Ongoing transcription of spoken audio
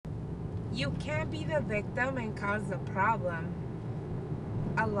You can't be the victim and cause the problem.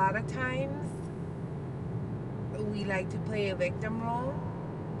 A lot of times, we like to play a victim role,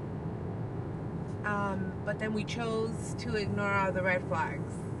 but then we chose to ignore all the red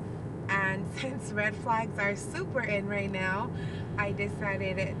flags. And since red flags are super in right now, I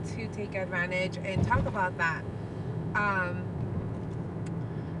decided to take advantage and talk about that. Um,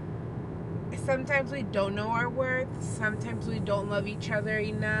 Sometimes we don't know our worth. Sometimes we don't love each other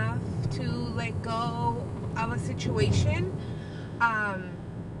enough to let go of a situation. Um,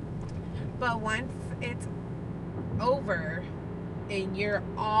 but once it's over and you're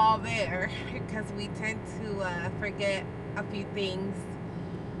all there, because we tend to forget a few things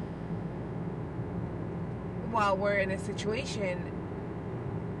while we're in a situation,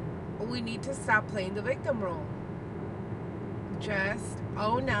 we need to stop playing the victim role. Just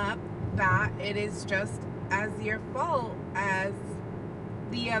own up that it is just as your fault as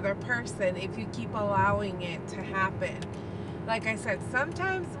the other person if you keep allowing it to happen. Like I said,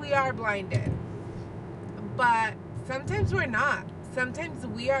 sometimes we are blinded, but sometimes we're not. Sometimes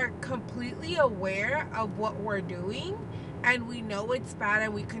we are completely aware of what we're doing and we know it's bad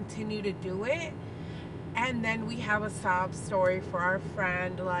and we continue to do it. And then we have a sob story for our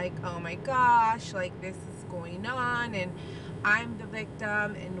friend, like, oh my gosh, like this is going on and I'm the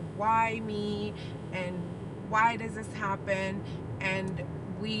victim and why me and why does this happen? And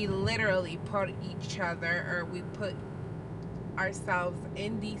we literally put each other, or we put ourselves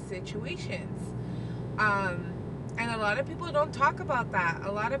in these situations. And a lot of people don't talk about that.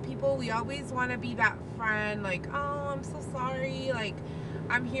 A lot of people, we always want to be that friend, like, oh, I'm so sorry, like,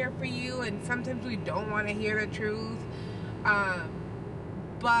 I'm here for you. And sometimes we don't want to hear the truth.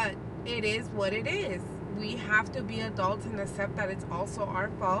 But it is what it is. We have to be adults and accept that it's also our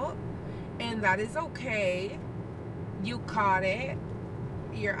fault. And that is okay. You caught it.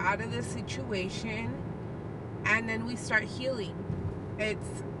 You're out of the situation. And then we start healing.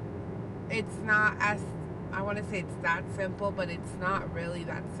 It's not as, I want to say it's that simple, but it's not really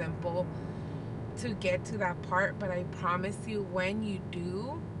that simple to get to that part. But I promise you, when you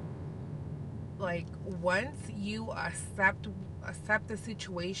do, like, once you accept the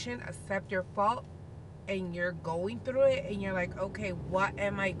situation, accept your fault, and you're going through it, and you're like, okay, what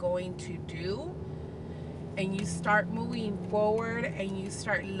am I going to do? And you start moving forward, and you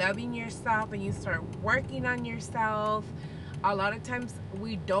start loving yourself, and you start working on yourself. A lot of times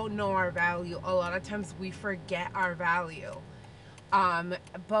we don't know our value. A lot of times we forget our value.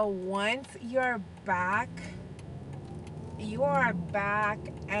 But once you're back, you are back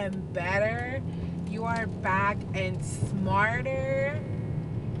and better. You are back and smarter.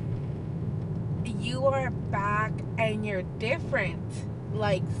 You are back and you're different.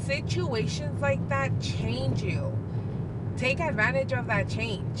 Like, situations like that change you. Take advantage of that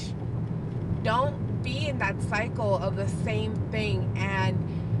change. Don't be in that cycle of the same thing. And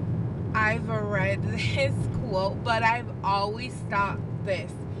I've read this quote, but I've always thought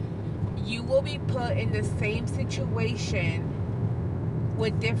this: you will be put in the same situation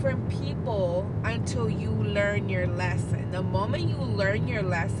with different people until you learn your lesson. The moment you learn your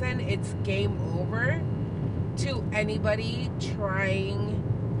lesson, it's game over to anybody trying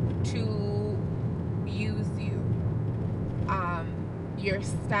to use you. Your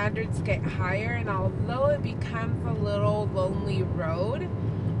standards get higher, and although it becomes a little lonely road,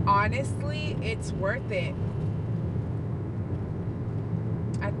 honestly, it's worth it.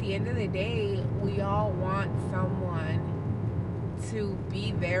 At the end of the day, we all want someone to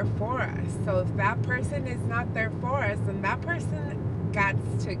be there for us. So if that person is not there for us, then that person got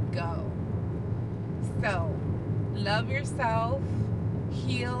to go. So love yourself,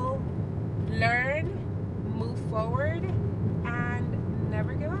 heal, learn, move forward, and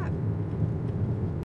never give up.